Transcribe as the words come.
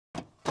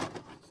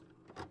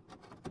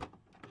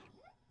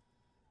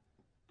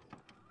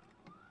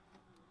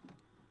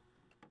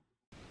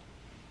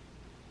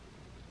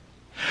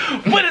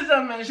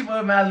It's your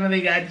boy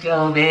MylesMilly got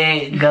Joe,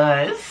 man.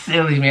 God,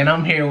 silly, man.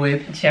 I'm here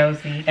with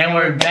Chelsea. And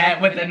we're back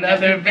with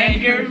another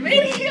banger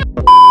video.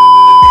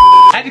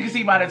 As you can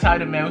see by the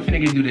title, man, we're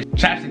finna do this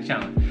chapstick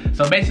challenge.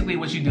 So basically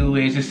what you do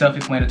is just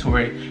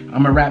self-explanatory.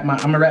 I'm gonna wrap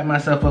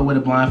myself up with a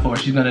blindfold.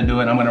 She's gonna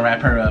do it, I'm gonna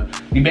wrap her up.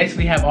 We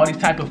basically have all these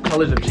type of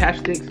colors of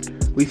chapsticks.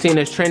 We've seen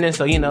this trending,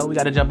 so you know, we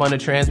gotta jump on the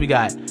trends. We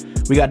got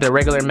the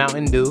regular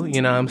Mountain Dew,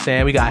 you know what I'm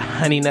saying? We got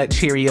Honey Nut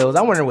Cheerios.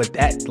 I wonder what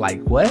that,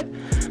 like, what?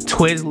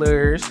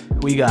 Twizzlers.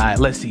 We got,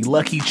 let's see,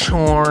 Lucky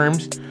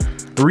Charms,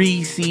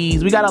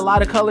 Reese's. We got a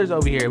lot of colors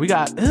over here. We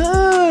got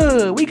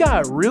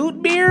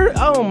root beer.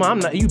 Oh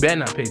my, you better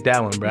not pick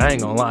that one, bro. I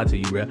ain't gonna lie to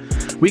you, bro.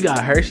 We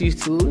got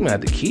Hershey's too. We gonna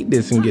have to keep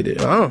this and get it.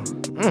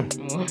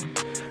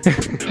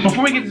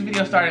 Before we get this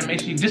video started, make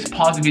sure you just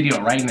pause the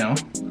video right now,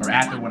 or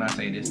after when I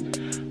say this.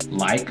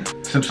 Like,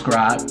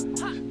 subscribe,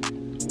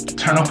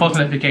 turn on post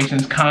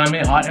notifications,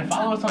 comment, and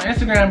follow us on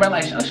Instagram, bro.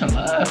 Like, show some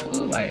love,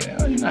 fool. Like,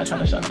 oh, you're not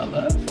trying to show no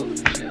love, fool.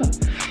 Chill.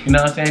 You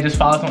know what I'm saying? Just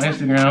follow us on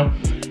Instagram.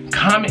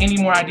 Comment any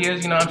more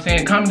ideas, you know what I'm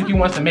saying? Comment if you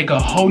want us to make a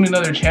whole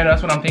nother channel.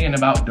 That's what I'm thinking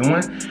about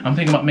doing. I'm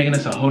thinking about making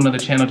this a whole nother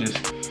channel, just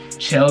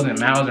Chels and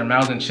Miles, or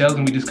Miles and Chels,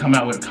 and we just come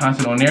out with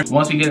content on there.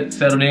 Once we get it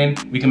settled in,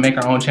 we can make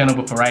our own channel,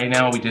 but for right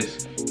now, we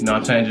just, you know what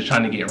I'm saying, just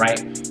trying to get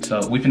right.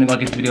 So we finna go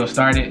get the video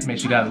started. Make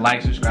sure you guys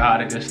like, subscribe, all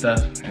that good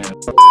stuff. And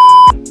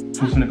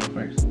who's finna go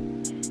first?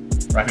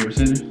 Rock, paper,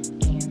 scissors?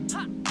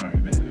 Yeah.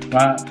 Alright, bet.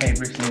 Rock,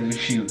 paper, scissors,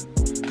 shoot.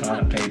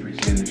 Rock, paper,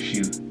 scissors,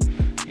 shoot.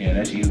 Yeah,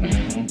 that's you.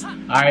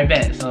 Alright,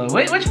 bet. So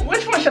which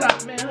one should I,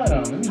 man, hold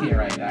on, let me get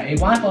right. Alright,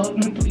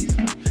 blindfold, please.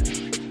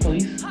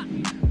 Please.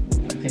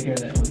 Take care of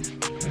that, please.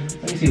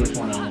 Let me see which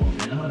one I want,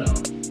 man. Hold on.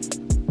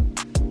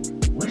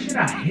 What should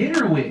I hit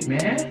her with,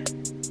 man?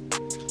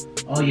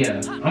 Oh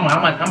yeah, I'm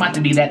about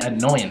to be that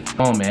annoying.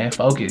 Come on, man,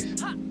 focus.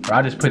 Or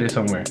I'll just put it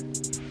somewhere.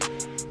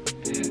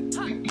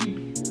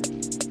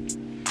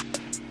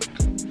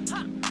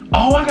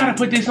 Oh, I gotta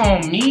put this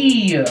on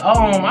me. Oh,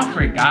 I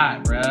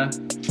forgot,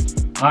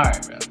 bruh. All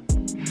right, bruh.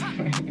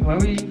 What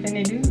were you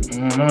finna do?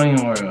 Don't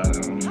even worry about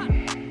it.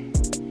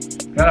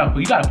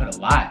 You gotta put a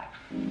lot.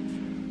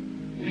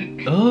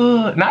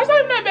 No, it's not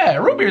even that bad.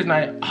 Root beer's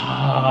not.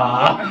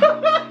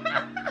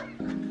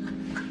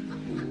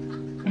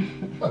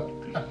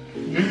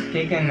 Just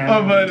picking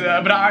up.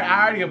 But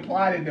I already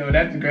applied it though.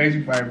 That's the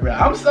crazy part, bro.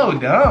 I'm so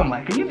dumb.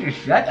 Like, can you just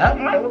shut up?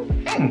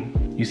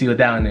 You see what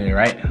down there,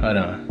 right? Hold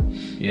on.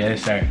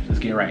 Yes, sir. Let's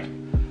get right.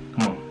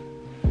 Come on.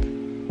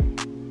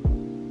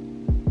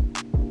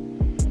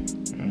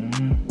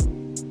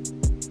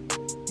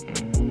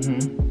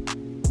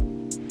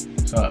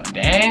 So,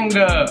 dang.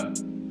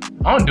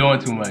 I'm doing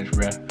too much,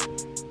 bruh.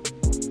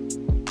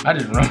 I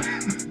just run.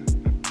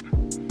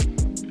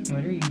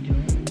 What are you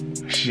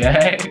doing?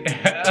 Shut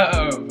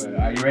up.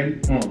 Are you ready?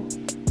 Come on.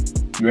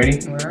 You ready?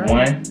 Where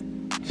 1,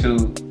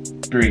 2,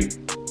 3.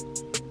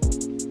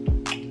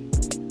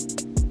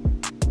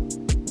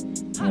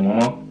 One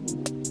more.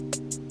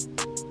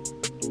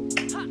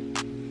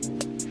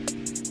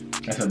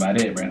 That's about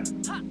it, bruh.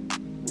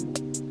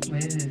 What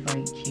is this,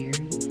 like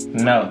cherry?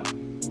 No.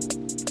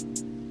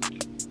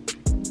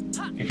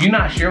 If you're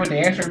not sure what the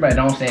answer is, but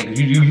don't say it, because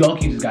you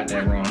low-key just got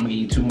that wrong. I'm gonna give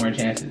you 2 more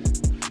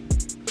chances.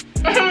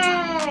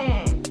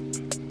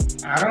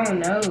 I don't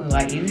know.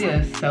 Like, is it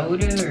a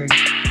soda or?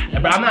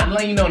 But I'm not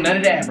letting you know none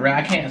of that, bro.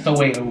 I can't. So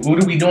wait,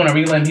 what are we doing? Are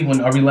we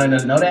letting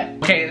us know that?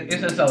 Okay,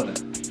 it's a soda.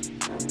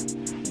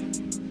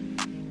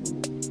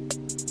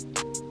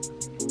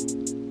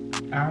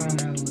 I don't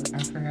know.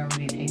 I forgot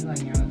what it tastes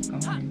like now. It's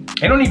gone.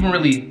 It don't even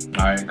really.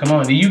 All right, come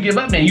on. Do you give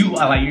up, man? You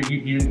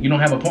don't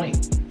have a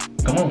point.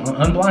 Come on,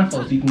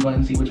 unblindfold so you can go ahead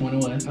and see which one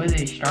it was. Was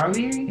it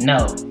strawberry?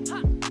 No.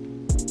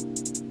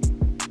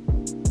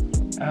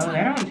 Oh,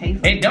 that don't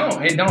taste like It don't.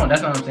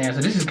 That's what I'm saying.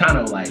 So this is kind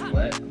of like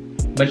what?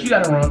 But you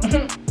got it wrong.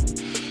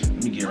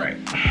 Let me get right.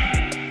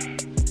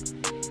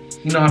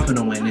 You know I'm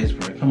finna win this,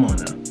 bro. Come on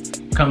now.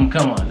 Come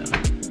on now.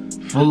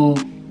 Food,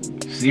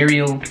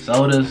 cereal,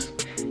 sodas.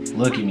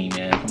 Look at me,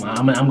 man. Come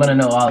on. I'm gonna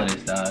know all of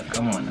this, dog.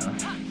 Come on now.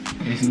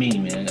 It's me,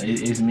 man.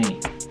 It's me.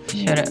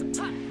 Shut up.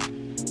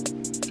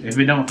 If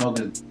it don't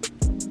focus.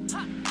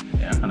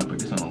 Yeah, I'm gonna put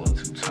this on a little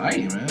too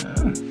tight,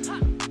 man.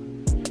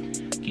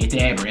 Get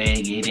that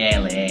bread, get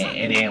that lead,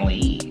 and then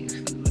leave.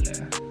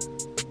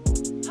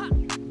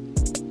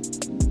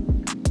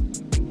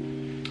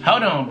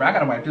 Hold on, bro. I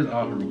gotta wipe this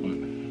off real quick.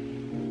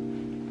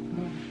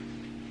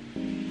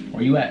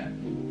 Where you at?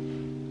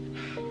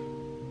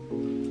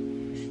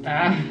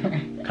 Stop.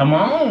 Come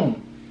on.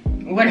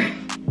 What?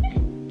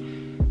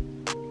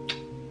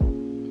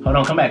 Hold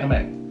on, come back.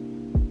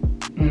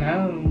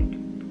 No.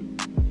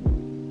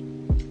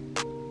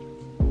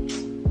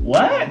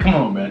 What? Come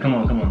on, bro. Come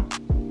on.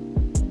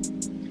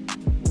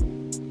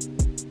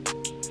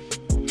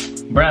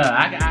 Bruh,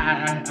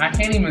 I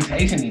can't even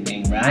taste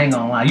anything, bruh. I ain't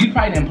gonna lie. You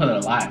probably didn't put a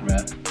lot,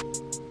 bruh.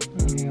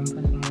 Okay, I'm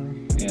put some more.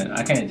 Yeah,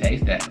 I can't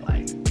taste that,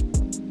 like.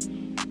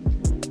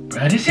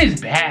 Bruh, this is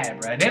bad,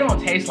 bruh. They don't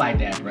taste like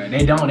that, bruh.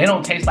 They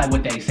don't taste like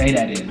what they say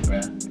that is,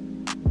 bruh.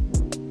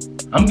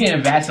 I'm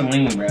getting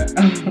Vaseline,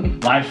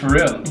 bruh. Like, for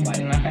real.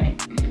 Like,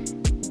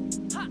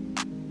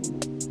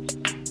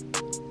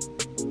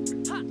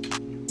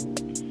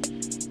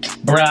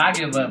 Bro, I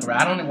give up, bro.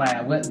 I don't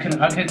like what.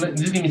 Okay,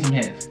 just give me some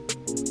hints.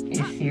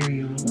 It's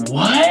cereal.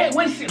 What?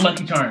 What's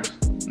Lucky Charms?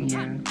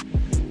 Yeah.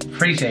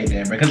 Appreciate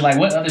that, bro. Cause like,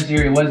 what other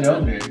cereal was there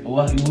over there?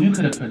 Well, you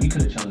could have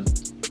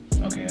chose.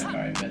 Okay, all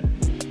right, bet.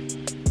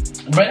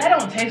 Bro, that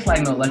don't taste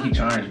like no Lucky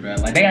Charms, bro.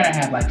 Like, they gotta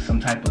have like some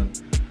type of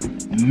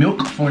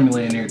milk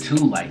formula in there too.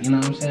 Like, you know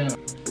what I'm saying?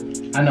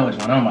 I know which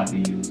one I'm about to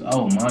use.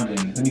 Oh my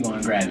goodness, let me go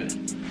and grab it.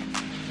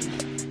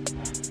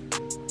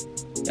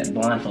 That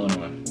blindfold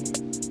on.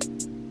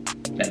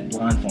 That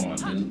blindfold on,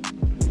 dude.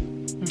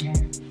 Okay.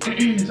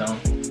 It's on.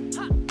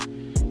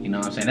 You know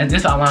what I'm saying?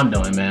 That's all I'm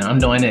doing, man. I'm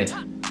doing this.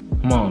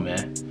 Come on,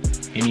 man.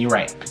 Get me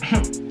right.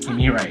 Get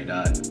me right,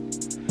 dog.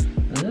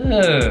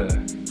 Ugh.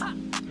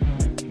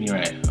 Get me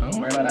right. Don't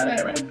worry about all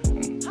that, right?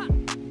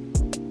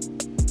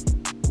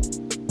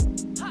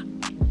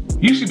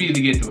 You should be able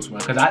to get this one,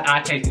 because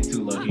I taste it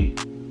too, low-key.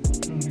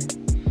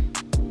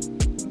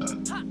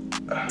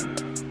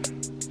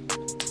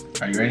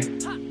 Are you ready?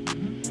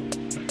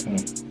 Come on.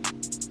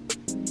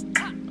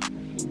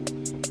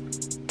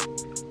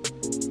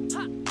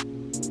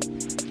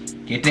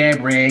 Get that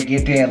bread,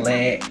 get that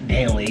lead,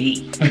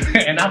 daily.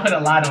 And I put a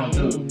lot on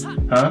too.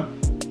 Huh?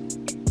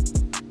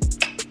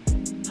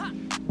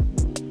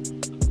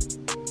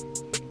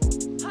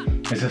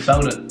 It's a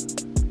soda.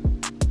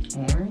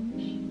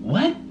 Orange?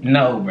 What?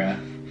 No, bruh.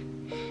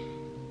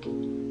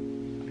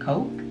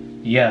 Coke?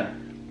 Yeah.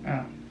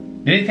 Oh.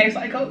 Did it taste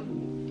like Coke?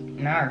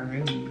 Not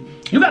really.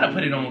 You gotta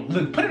put it on.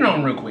 Look, put it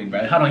on real quick,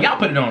 bro. Hold on, y'all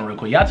put it on real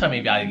quick. Y'all tell me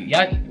if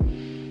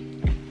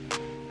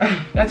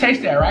y'all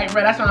taste that, right,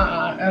 bro? That's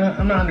not.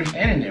 I'm not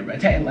understanding it, bro.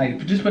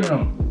 Like, just put it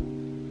on.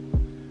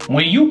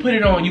 When you put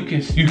it on, you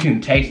can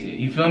taste it.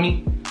 You feel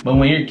me? But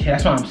when you're,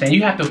 that's what I'm saying.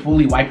 You have to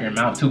fully wipe your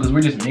mouth too, cause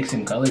we're just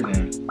mixing colors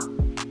in.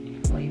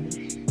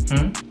 Flavors.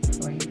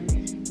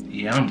 Flavors.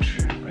 Yeah, I'm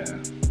sure, bro.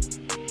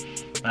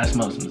 I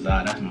smoked some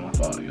Zod. That's my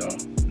fault, y'all.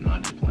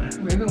 Not just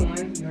playing. We're the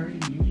ones you already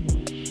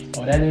used.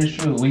 Oh, that is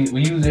true. We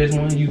use this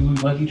one. You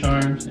use Lucky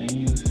Charms and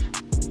use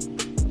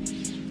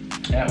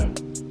that one.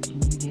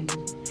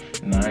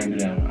 No, I ain't do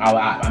that one.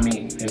 I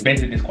mean, it's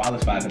basically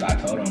disqualified because I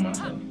told on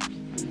myself.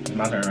 It's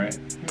my turn, right?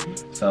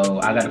 So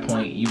I got a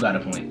point. You got a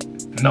point.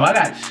 No, I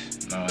got.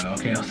 No,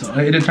 okay. So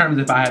it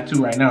determines if I have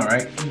two right now,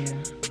 right? Yeah.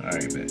 All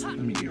right, bet. Let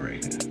me get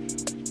right here.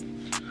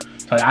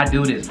 So I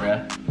do this,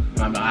 bruh.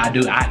 I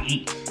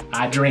eat.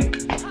 I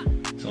drink.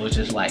 So it's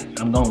just like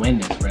I'm gonna win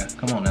this, bruh.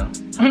 Come on now.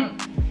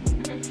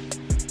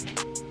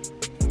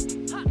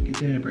 Get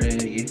that bread.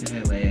 Get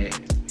that leg.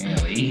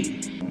 And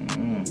eat.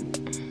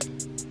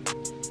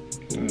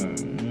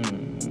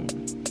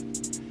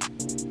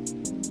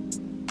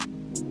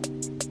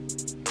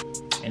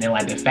 And then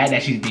like the fact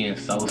that she's being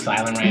so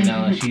silent right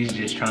now, she's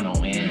just trying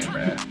to win,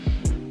 bruh.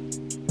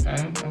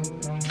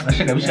 We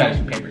should have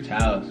some paper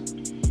towels.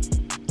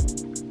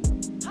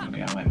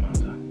 Okay, I wipe mine up.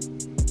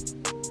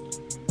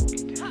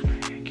 Get that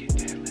bread, get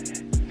that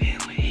lead.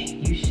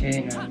 Really? You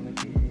should not look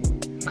at it.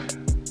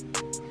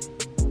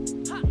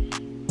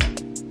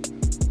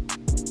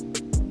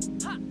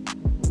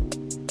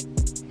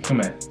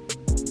 Come on.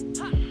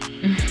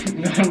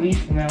 We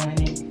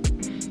smelling it.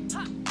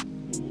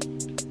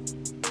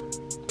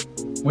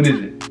 What is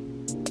it?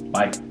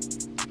 Like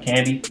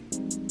candy?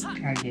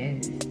 I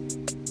guess.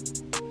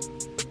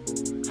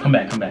 Come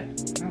back, come back.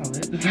 My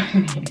lips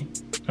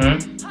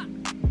burning.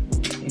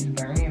 It's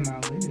burning my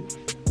lips.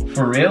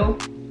 For real?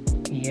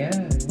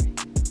 Yeah.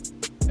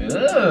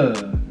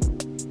 Ugh.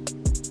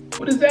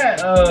 What is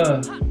that?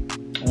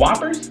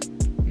 Whoppers?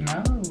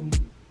 No.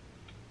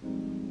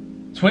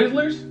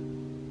 Twizzlers?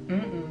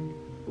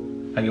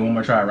 I get one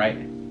more try, right?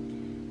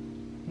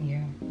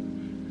 Yeah.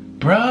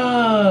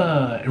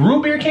 Bruh.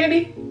 Root beer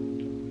candy?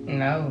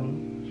 No.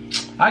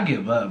 I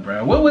give up,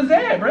 bruh. What was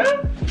that,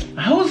 bruh?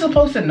 I was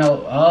supposed to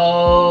know.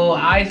 Oh,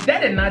 ice.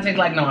 That did not taste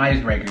like no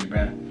icebreakers,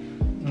 bruh.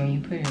 When you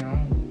put it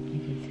on, you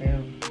can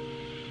tell.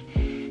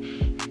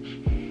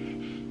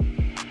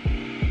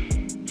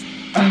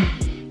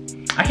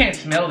 I can't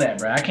smell that,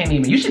 bruh. I can't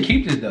even. You should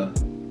keep this, though.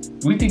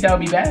 We think that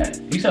would be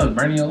bad. You said it was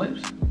burning your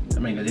lips? I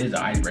mean, it is an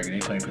icebreaker. They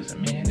probably put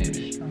some mint in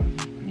it.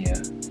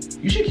 Yeah.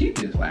 You should keep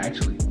this, like,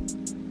 actually.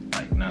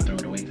 Like, not throw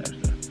it away type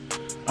stuff.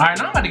 All right,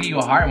 now I'm about to give you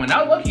a hard one.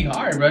 That was lucky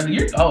hard, bro.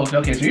 Oh,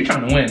 okay, so you're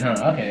trying to win, huh?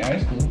 Okay, all right,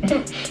 that's cool.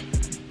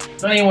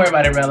 Don't even worry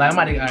about it, bro. Like, all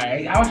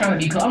right, I was trying to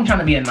be cool. I'm trying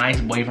to be a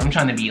nice boyfriend. I'm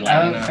trying to be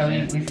like, you know what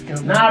I'm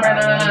saying? Nah, bro,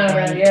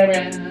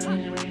 yeah,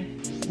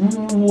 bro.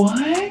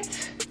 What?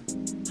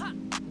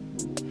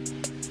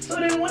 So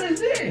then what is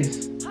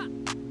this?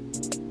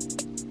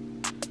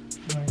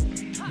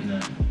 No.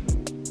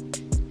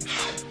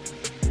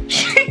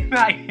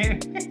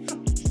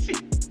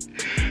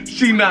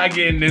 She not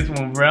getting this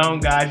one, bro. Oh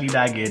God, she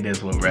not getting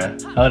this one, bro.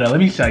 Hold on, let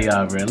me show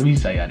y'all, bro. Let me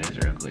show y'all this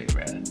real quick,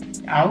 bro.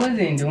 I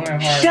wasn't doing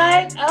hard.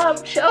 Shut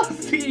up,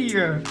 Chelsea.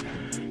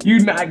 You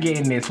not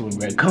getting this one,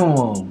 bro. Come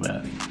on,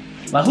 bro.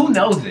 Like, who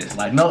knows this?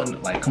 Like, no,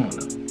 like, come on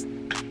now.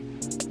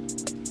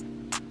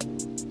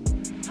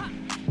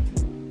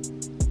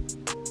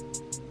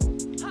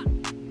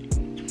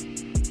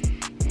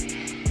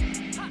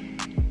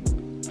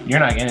 You're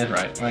not getting this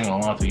right. I ain't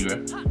gonna lie to you, bro.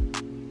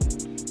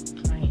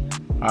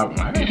 Oh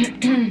my God.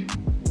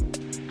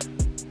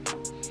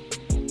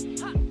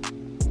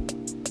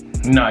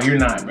 No, you're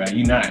not, bro.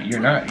 You're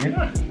not.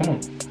 Come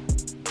on.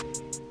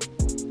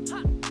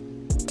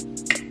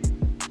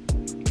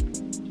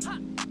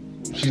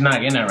 She's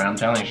not getting that right. I'm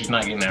telling you, she's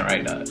not getting that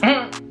right, dog.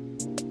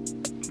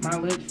 My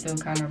lips still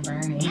kind of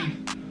burning.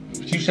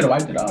 You should have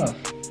wiped it off.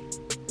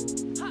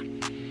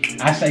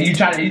 I saw you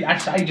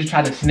just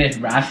try to sniff,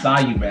 bro. I saw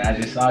you, bro. I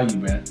just saw you,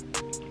 bro.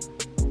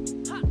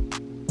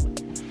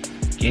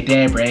 Get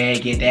that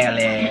bread, get that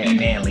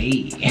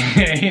lead.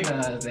 You know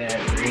what I'm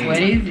saying? What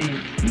is it?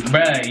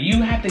 Bruh,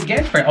 you have to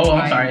guess for. Oh,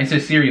 I'm sorry. It's a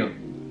cereal.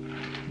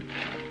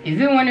 Is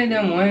it one of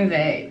them ones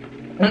that?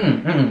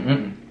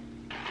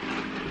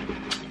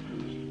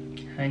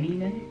 Honey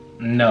nut?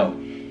 No.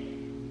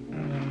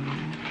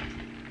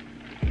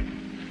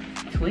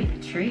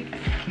 Trick?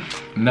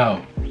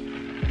 No.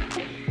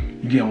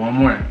 You get one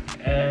more.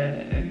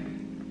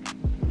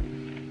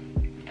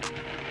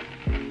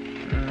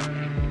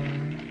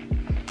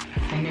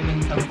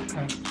 Cinnamon Toast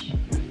Crunch.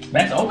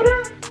 That's over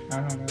there? I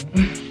don't know.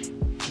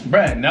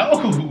 Bruh, no,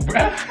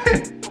 bruh.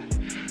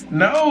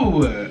 No.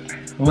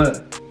 Look.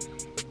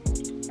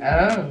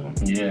 Oh.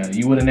 Yeah,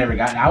 you would have never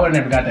got. I would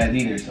have never got that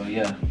either. So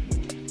yeah,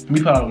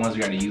 we put all the ones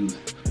we already used.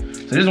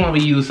 So this is one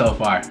we used so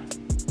far,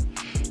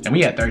 and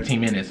we had 13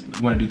 minutes.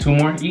 You want to do 2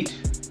 more each?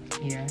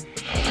 Yeah.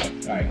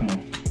 All right, come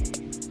on.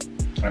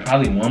 Or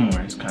probably 1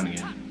 more. It's kind of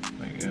good.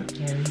 Like,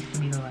 Yeah, this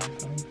could be the last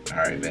one. All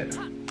right, bet.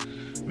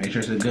 Make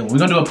sure it's a good one. We're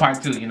gonna do a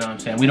part 2. You know what I'm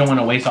saying? We don't want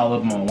to waste all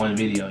of them on one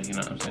video. You know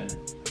what I'm saying?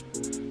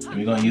 And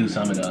we're gonna use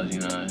some of those.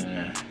 You know.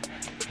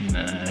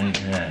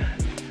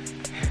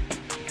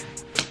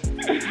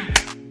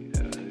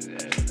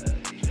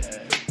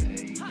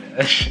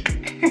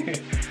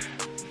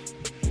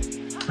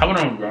 How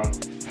about on, bro?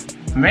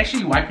 Make sure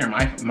you wipe your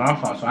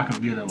mouth off so I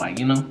can feel it, like,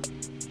 you know?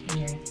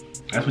 Yeah.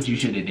 That's what you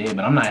should have did,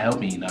 but I'm not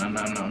helping you, though. I'm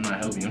not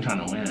helping you. I'm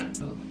trying to win,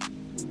 so.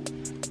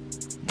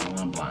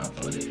 I'm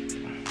blindfolded.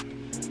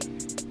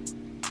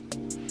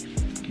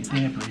 Get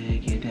that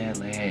bread, get that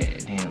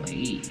lead. Damn,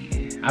 lead.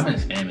 I've been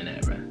spamming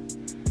that, bro.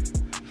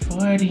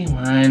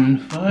 41,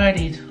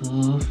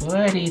 42,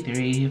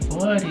 43,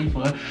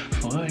 44,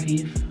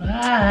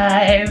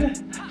 45,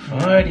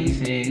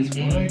 46,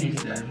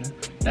 47.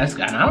 That's,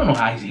 and I don't know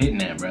how he's hitting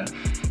that, bro.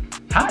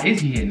 How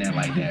is he hitting that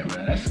like that,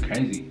 bro? That's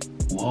crazy.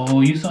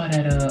 Whoa, you saw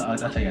that, I'll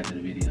tell you after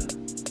the video.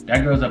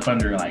 That girl's up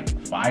under, like,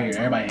 fire.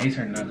 Everybody hates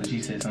her now because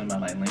she said something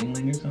about, like,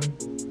 ling or something.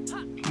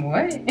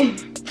 What?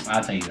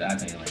 I'll tell you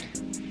later.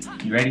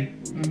 You ready?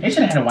 They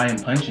should have had a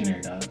YM punch in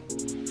there, dog.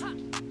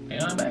 Hey,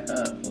 I'm back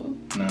up, fool.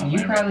 No,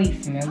 you probably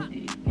smelled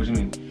it. What you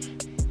mean?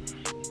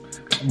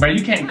 Bro,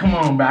 you can't, come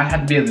on, bro. I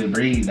have to be able to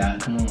breathe, dog.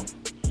 Come on.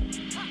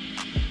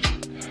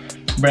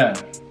 Bro.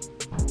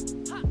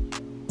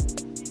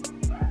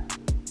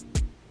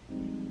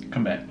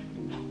 Come back.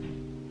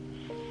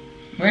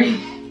 Where?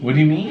 What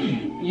do you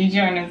mean? You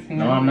trying to smell?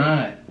 No, I'm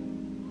not.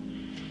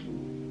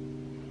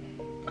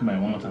 Come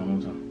back, one more time.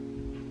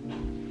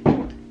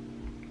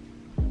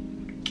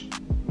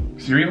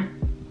 Cereal?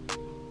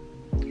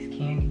 It's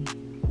candy.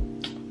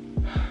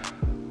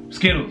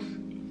 Skittles?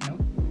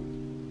 Nope.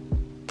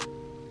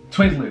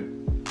 Twizzler?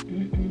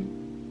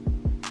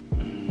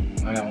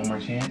 I got one more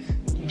chance.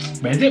 Yeah.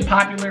 But is it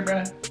popular,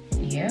 bruh?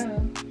 Yeah.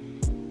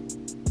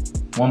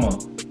 One more.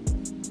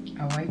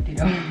 I wiped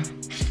it off.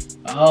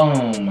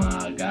 Oh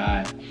my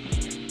God.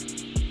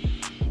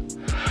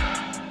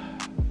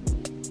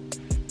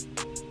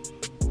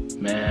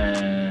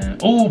 Man.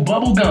 Oh,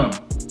 bubble gum.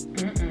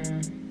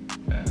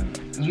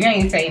 You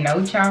ain't say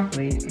no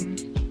chocolate.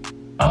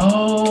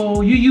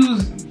 Oh, you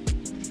use.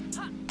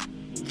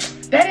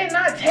 That did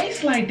not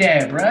taste like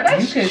that, bro.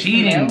 That's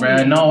cheating,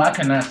 bro. No, I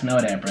cannot smell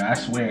that, bro. I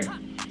swear.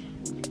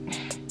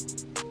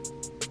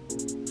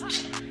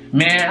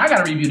 Man, I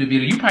gotta review the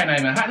video. You probably not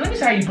even hot. Let me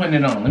see how you putting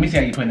it on.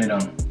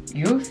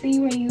 You'll see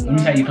when you. Let me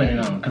see how you putting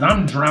it on. Cause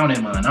I'm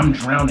drowning mine. I'm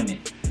drowning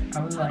it.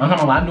 I was like,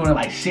 I'm doing it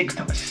like six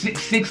lips, like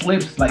 6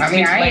 layers. I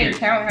didn't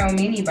count how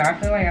many, but I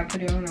feel like I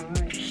put it on a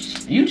lot.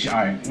 You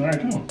alright,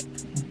 come on.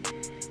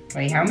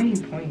 Wait, how many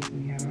points do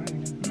we have on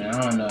it? Man,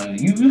 I don't know.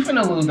 You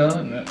finna lose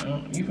though.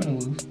 You finna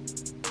lose.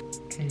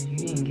 Cause you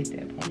didn't get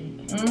that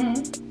point.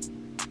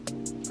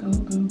 Go.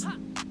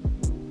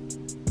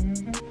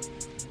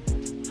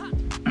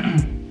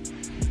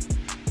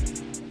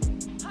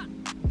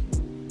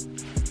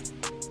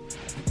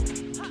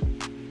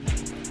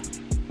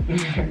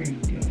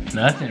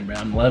 Nothing, bro.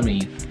 I'm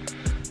loving you.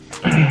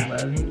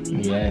 Loving you?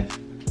 Yes.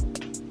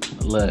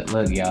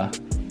 Look, y'all.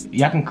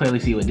 Y'all can clearly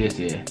see what this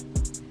is.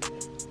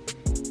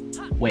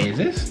 Wait, is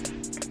this?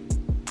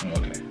 Oh,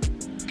 okay.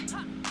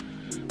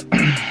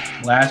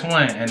 Last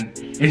one, and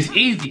it's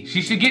easy.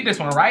 She should get this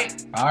one, right?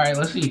 All right,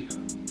 let's see.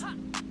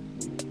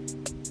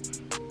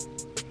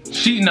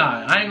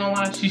 I ain't gonna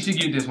lie. She should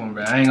get this one,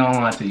 bro. I ain't gonna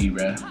lie to you,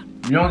 bro.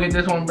 If you don't get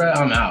this one, bro,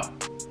 I'm out.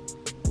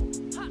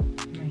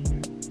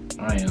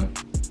 I am.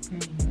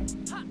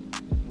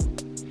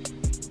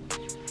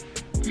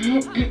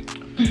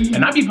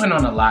 And I be putting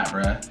on a lot,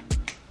 bruh.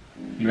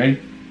 You ready?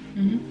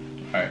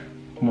 All right,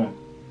 come on.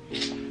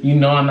 You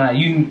know I'm not,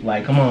 you,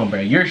 like, come on, bro.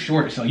 You're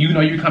short, so you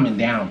know you're coming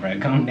down, bro.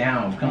 Come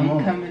down, come on.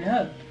 I'm coming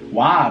up.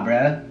 Why,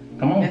 bro?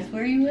 Come on. That's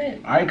where you at.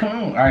 All right, come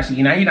on. All right, so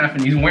now you're not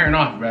finna, he's wearing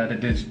off, bro.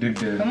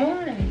 Come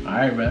on. All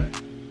right, bro.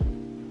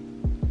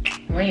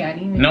 Wait, I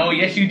didn't even. No,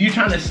 yes, you're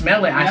trying to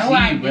smell it. I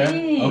see you, bro.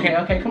 Didn't.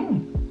 Okay, come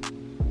on.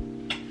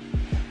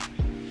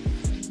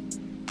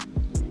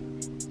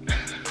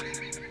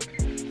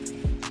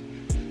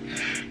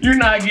 You're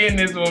not getting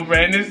this one,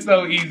 friend. It's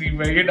so easy,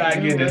 bro. You're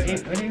not getting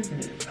this one. What is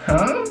it?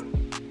 Huh?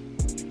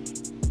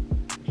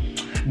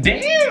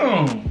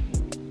 Damn!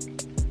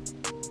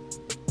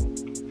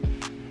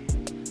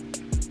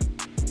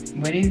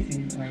 What is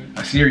it? Like,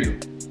 A cereal.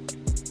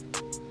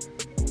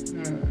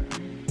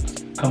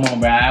 Come on,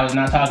 bro. I was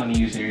not talking to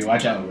you, cereal.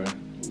 Watch out, bro.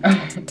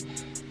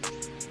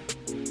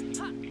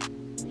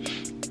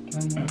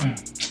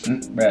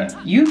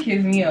 Bruh. You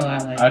kiss me a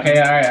lot like Okay,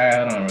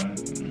 alright, hold on, bro.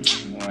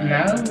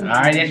 No.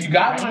 Alright, yes, you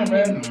got one,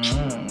 bro.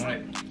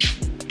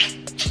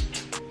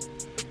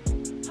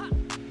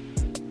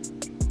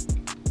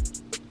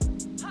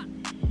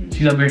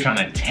 She's up here trying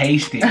to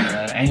taste it,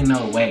 bro. Ain't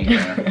no way, bro.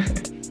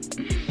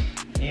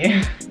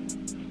 Yeah.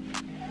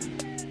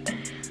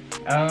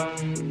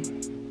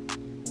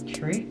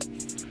 Tricks?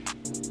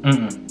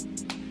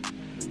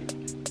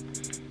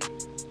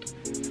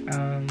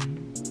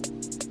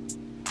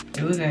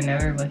 It was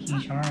another Lucky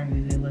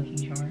Charm. Is it Lucky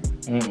Charm?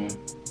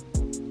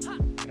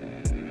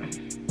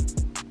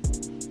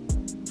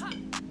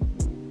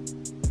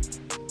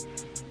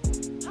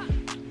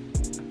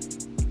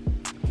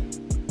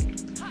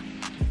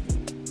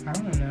 I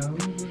don't know.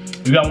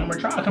 You got one more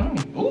try, come on.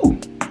 Ooh.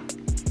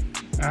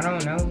 I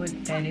don't know what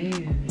that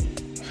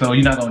is. So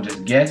you're not gonna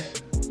just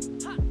guess?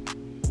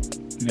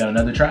 You got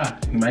another try.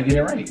 You might get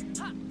it right.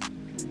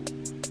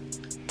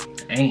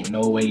 Ain't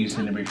no way you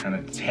sitting there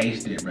trying to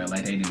taste it, bro.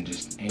 Like they didn't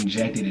just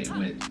injected it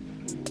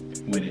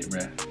with it,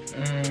 bro.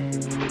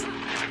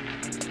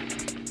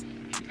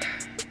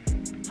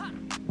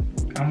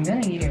 I'm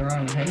gonna get it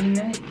wrong. Honey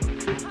nut?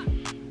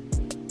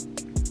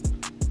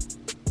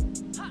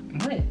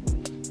 What?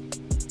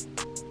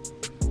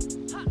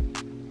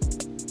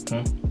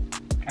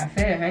 I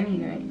said honey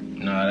nut.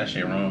 Nah, that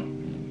shit wrong.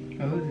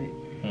 What was it?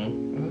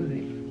 What was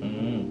it?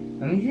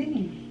 Let me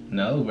see.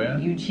 No, bro.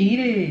 You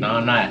cheated. No,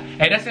 I'm not.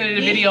 Hey, that's the end of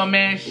the video,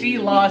 man. She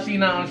lost, you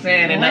know what I'm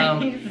saying?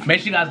 And make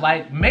sure you guys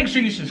like, make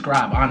sure you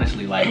subscribe,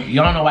 honestly. Like, you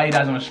don't know why you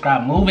guys don't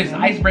subscribe. Move it's the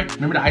icebreaker.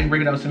 Remember the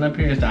icebreaker that was sitting up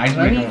here? It's the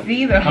icebreaker. Let me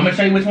see though. I'm gonna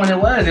show you which one it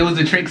was. It was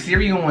the trick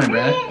cereal one,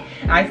 bro.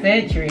 I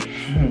said trick.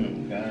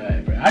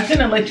 God, bro. I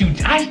shouldn't have let you,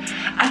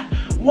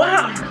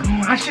 wow.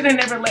 I should have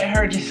never let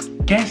her just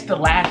guess the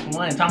last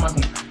one.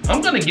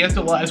 I'm gonna guess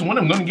the last one.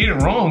 I'm gonna get it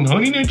wrong.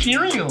 Honey Nut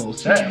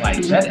Cheerios.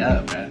 Shut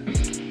up, bro.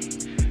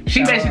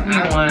 She basically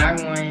won. I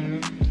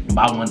won.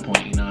 By 1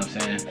 point, you know what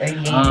I'm saying?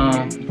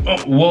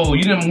 Whoa,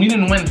 we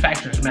didn't win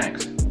Facts or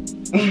Smacks.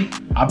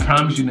 I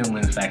promise you didn't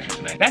win Facts or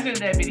Smacks. That's the end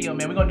of that video,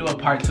 man. We're gonna do a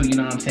part 2, you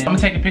know what I'm saying? I'm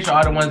gonna take a picture of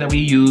all the ones that we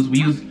use. We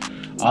use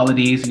all of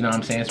these, you know what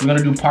I'm saying? So we're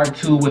gonna do part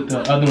 2 with the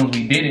other ones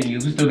we didn't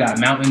use. We still got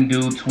Mountain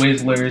Dew,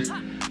 Twizzlers.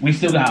 We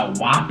still got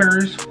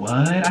Whoppers.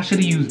 What? I should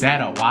have used that,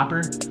 a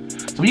Whopper.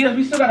 So yeah,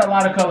 we still got a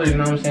lot of colors, you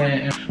know what I'm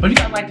saying? But if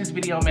you guys like this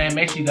video, man,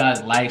 make sure you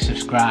guys like,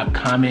 subscribe,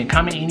 comment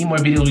any more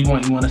videos you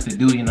want us to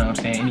do, you know what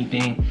I'm saying?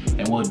 Anything,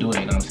 and we'll do it,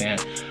 you know what I'm saying?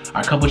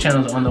 Our couple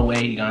channels on the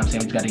way, you know what I'm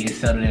saying? We just gotta get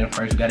settled in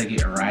first, we gotta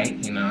get it right,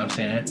 you know what I'm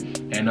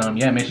saying? And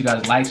yeah, make sure you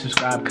guys like,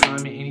 subscribe,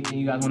 comment anything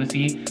you guys wanna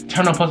see.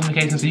 Turn on post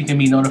notifications so you can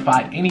be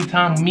notified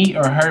anytime me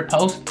or her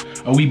post,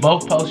 or we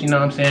both post, you know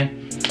what I'm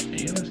saying?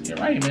 Yeah, let's get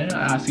right, man.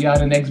 I'll see y'all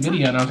in the next video,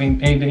 you know what I'm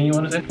saying? Anything you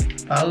wanna say?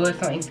 Follow us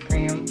on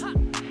Instagram.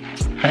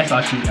 That's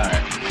all she got.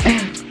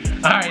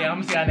 Alright, y'all.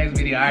 I'm gonna see y'all next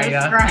video. Alright,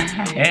 y'all.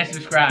 And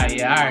subscribe.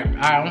 Yeah, alright.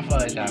 I'm gonna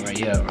follow y'all right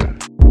here, bro.